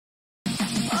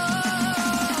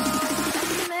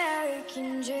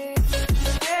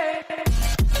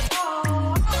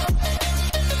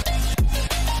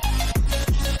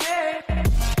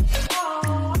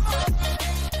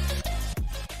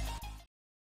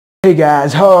Hey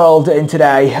guys, how are all doing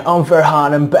today? I'm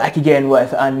Farhan. I'm back again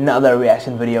with another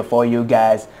reaction video for you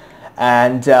guys.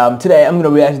 And today I'm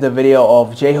gonna react to the video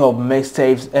of Jhope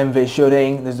Mixtape's MV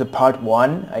shooting. This is the part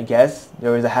 1, I guess.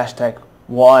 There is a hashtag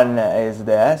 1 is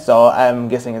there, so I'm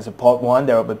guessing it's a part 1.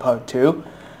 There will be part 2.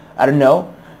 I don't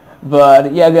know.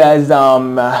 But yeah guys,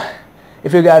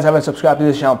 if you guys haven't subscribed to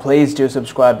this channel, please do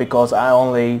subscribe because I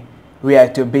only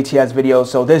react to BTS videos.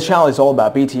 So this channel is all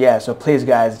about BTS, so please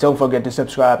guys don't forget to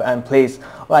subscribe and please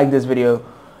like this video.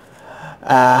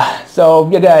 So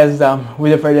yeah guys,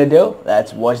 without further ado,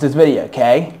 let's watch this video,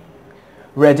 okay?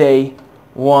 Ready?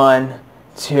 1,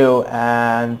 2,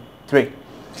 and 3.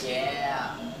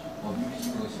 Yeah.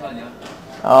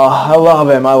 Oh, I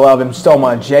love him so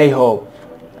much, Jhope,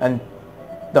 and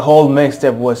the whole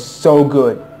mixtape was so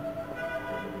good.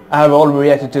 I have already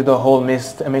reacted to the whole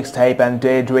mixtape and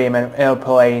Daydream and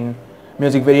Airplane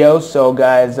music videos, so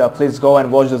guys, please go and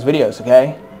watch those videos,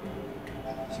 okay?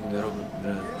 지금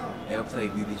여러분들은 에어플레이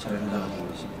뮤비 촬영을 하고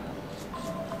계십니다.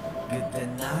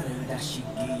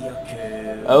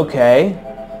 Okay.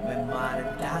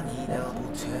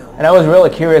 And I was really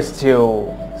curious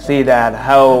to see that,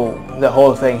 how the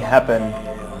whole thing happened.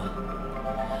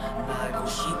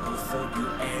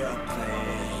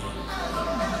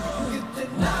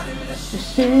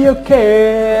 She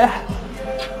okay?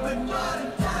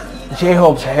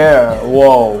 Jhope's hair,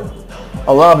 whoa.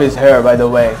 I love his hair, by the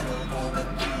way.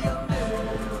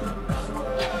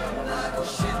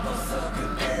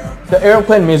 The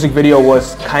Airplane music video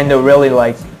was kind of really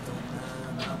like,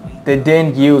 they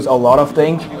didn't use a lot of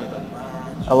things,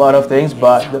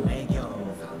 but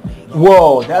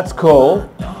whoa, that's cool.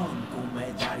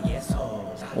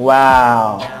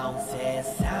 Wow.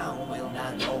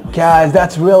 Guys,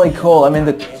 that's really cool. I mean,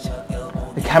 the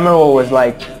camera was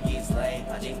like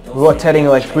rotating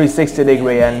like 360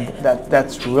 degree, and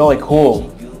that's really cool.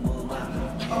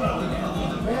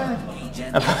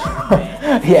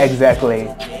 Yeah, exactly.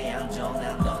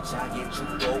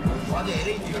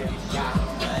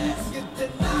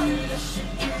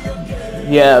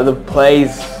 Yeah, the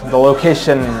place, the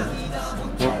locations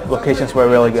were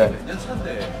really good.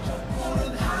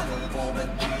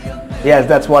 Yes,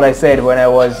 that's what I said when I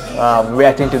was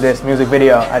reacting to this music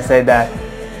video. I said that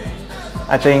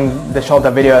I think they shot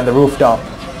the video on the rooftop.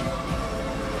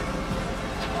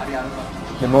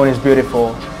 The moon is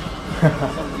beautiful.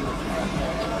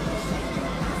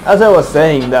 As I was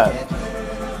saying that,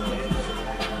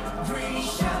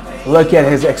 look at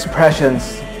his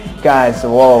expressions, guys,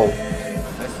 whoa.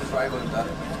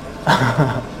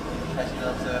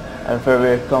 I'm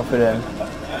very confident.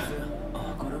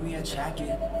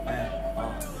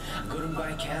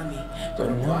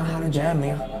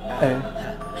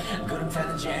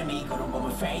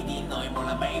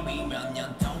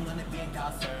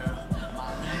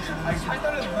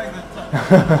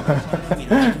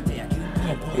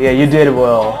 Yeah, you did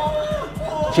well.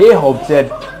 Jhope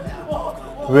did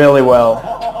really well.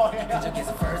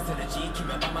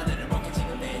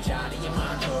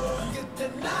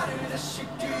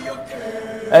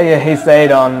 Yeah, he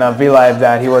said on V-Live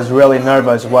that he was really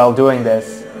nervous while doing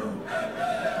this.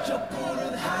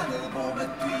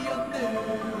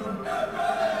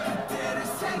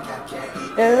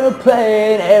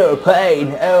 Airplane,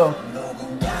 airplane, oh.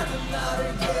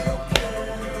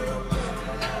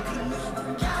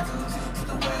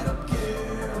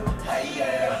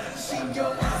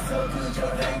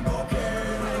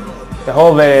 The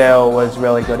whole video was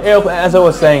really good. As I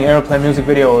was saying, Airplane music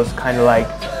video was kind of like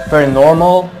very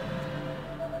normal.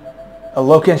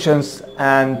 Locations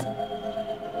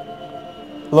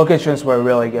were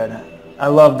really good. I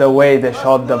love the way they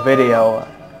shot the video.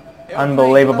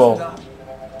 Unbelievable.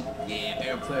 Yeah,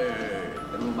 에어플레이.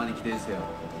 여러분 많이 기대해 주세요.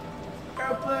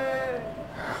 에어플레이.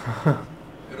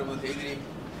 여러분 데이드림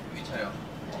위쳐요.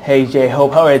 Hey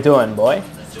Jhope, how are you doing, boy?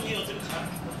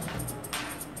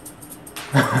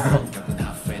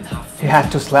 He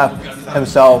had to slap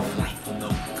himself.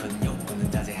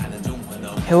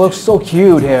 He looks so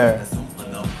cute here.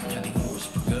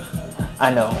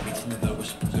 I know.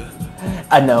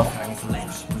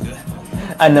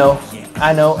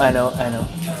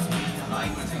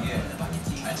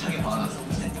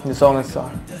 The song is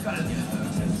on.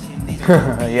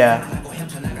 Yeah.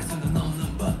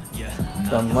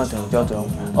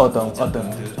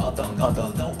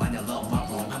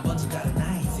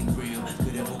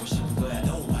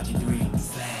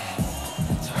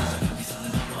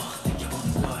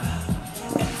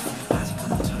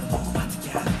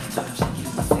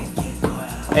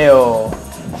 Ew.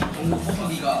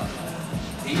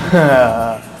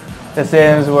 The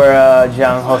scenes where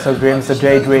Jung also dreams a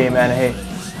daydream and he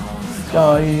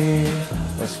sky,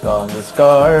 the sky, the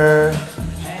sky.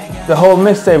 The whole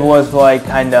mixtape was like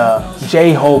kinda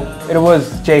J-Hope. It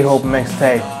was J-Hope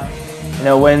mixtape. You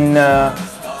know, when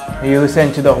you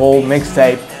listen to the whole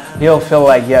mixtape, you'll feel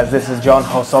like, yes, this is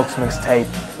JUNGKOOK's mixtape.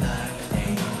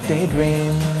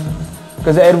 Daydream,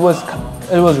 because it was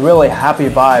really happy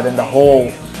vibe in the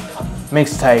whole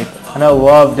mixtape, and I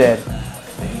loved it.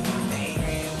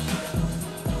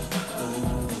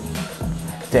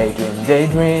 Daydream,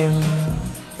 daydream.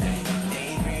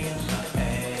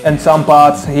 In some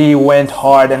parts he went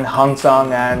hard in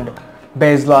Hangsang and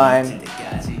bassline,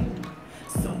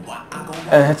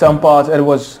 and in some parts it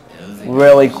was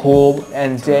really cool.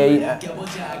 And I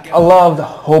loved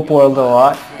Hope World a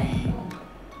lot.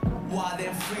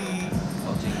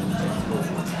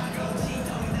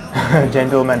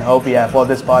 Gentleman Hope, yeah, for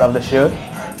this part of the shoot.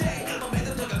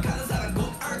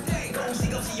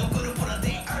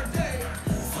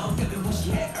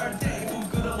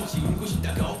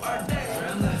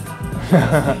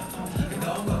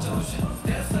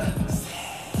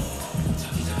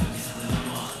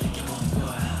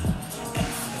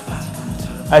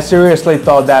 I seriously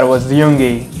thought that was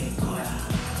Yoongi.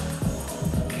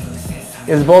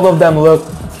 Because both of them look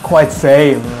quite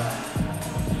same.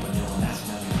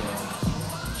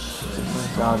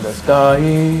 On the sky,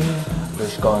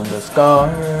 wish on the sky,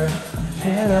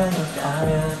 head on the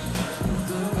fire.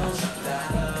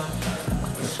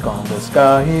 Wish on the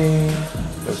sky,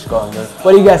 wish on the.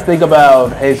 What do you guys think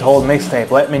about his whole mixtape?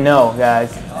 Let me know,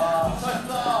 guys.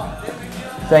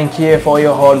 Thank you for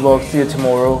your hard work. See you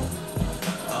tomorrow.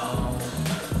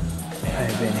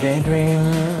 I've been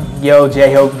daydream. Yo,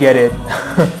 J-Hope, get it.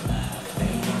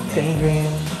 Daydream.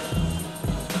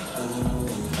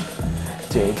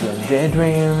 Daydream,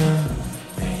 daydream.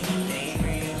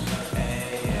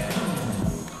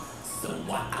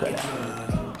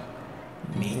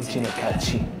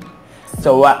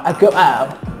 So I go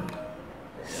out.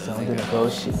 Something to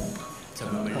bullshit.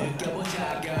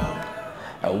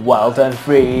 I'm wild and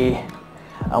free.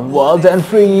 I'm wild and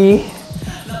free.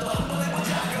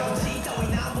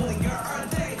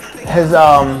 He's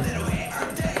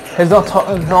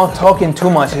not talking too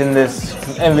much in this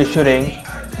MV shooting.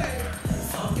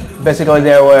 Basically,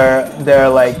 they're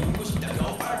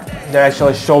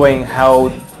actually showing how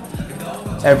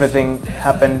everything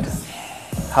happened,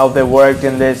 how they worked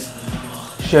in this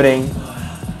shooting,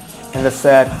 in the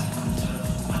set.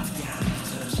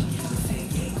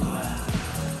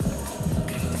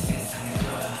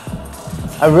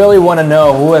 I really want to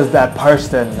know who was that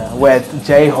person with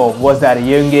J-Hope. Was that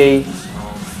Yoongi?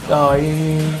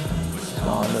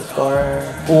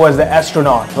 Who was the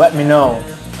astronaut? Let me know.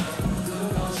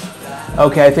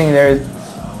 Okay, I think there's.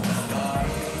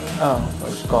 Oh,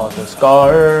 what's called the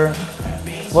scar?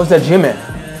 What's that, JIMIN?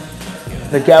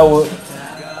 The guy will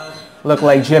look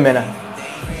like JIMIN.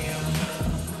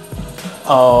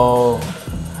 Oh,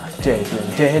 daydream,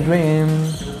 daydream.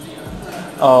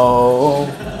 Oh,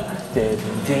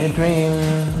 daydream, daydream.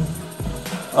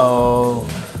 Oh,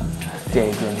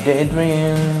 daydream,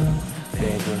 daydream.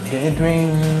 Daydream,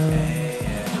 daydream.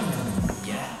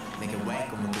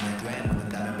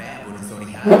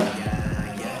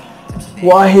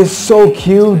 Why he's so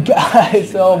cute,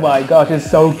 guys! Oh my gosh, he's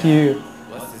so cute.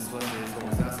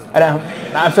 And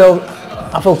I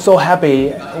feel so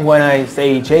happy when I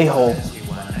say J-Hope.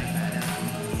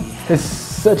 He's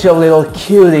such a little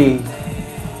cutie.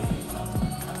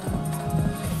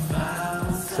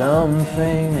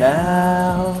 Something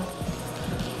now.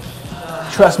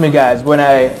 Trust me, guys. When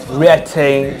I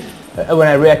reacted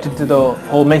to the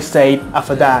whole mixtape,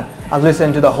 after that, I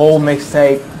listened to the whole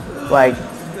mixtape like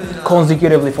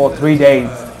consecutively for 3 days,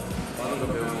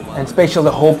 and especially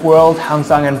the Hope World,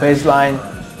 Hangsang and bassline.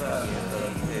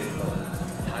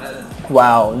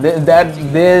 Wow,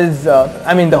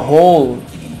 I mean the whole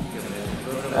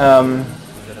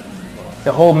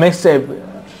mixtape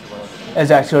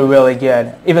is actually really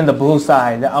good. Even the blue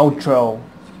side, the outro,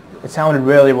 it sounded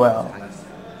really well.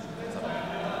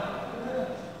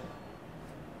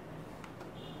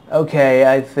 Okay,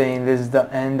 I think this is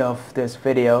the end of this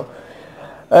video.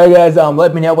 Alright guys,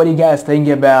 let me know what you guys think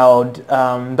about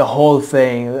the whole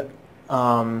thing.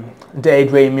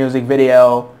 Daydream music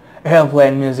video,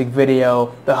 Airplane music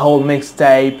video, the whole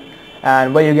mixtape,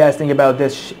 and what you guys think about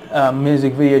this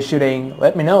music video shooting.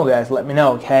 Let me know, guys, let me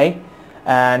know, okay?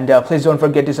 And please don't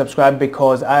forget to subscribe,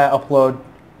 because I upload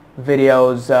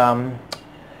videos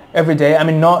every day. I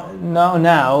mean, not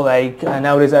now, like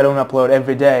nowadays I don't upload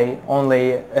every day,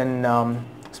 only in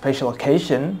special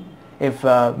occasion. If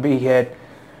Big Hit,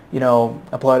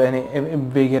 upload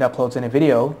if Big Hit uploads any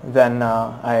video, then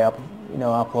I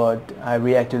upload, I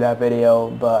react to that video.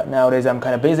 But nowadays I'm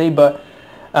kind of busy. But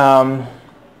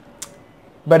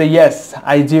yes,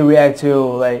 I do react to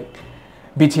like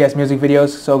BTS music videos.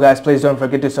 So guys, please don't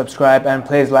forget to subscribe and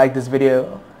please like this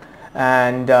video.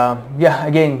 And yeah,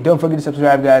 again, don't forget to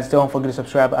subscribe, guys. Don't forget to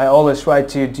subscribe. I always try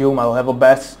to do my level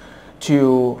best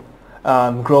to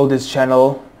grow this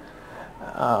channel.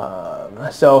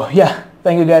 So yeah,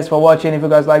 thank you guys for watching. If you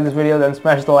guys like this video, then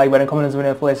smash the like button, comment on this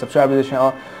video, please subscribe to the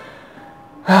channel.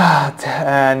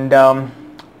 And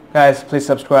guys, please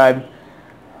subscribe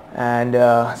and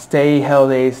stay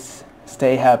healthy,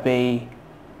 stay happy,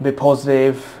 be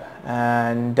positive,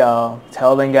 and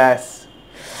tell them guys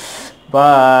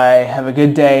bye, have a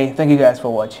good day. Thank you guys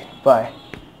for watching. Bye.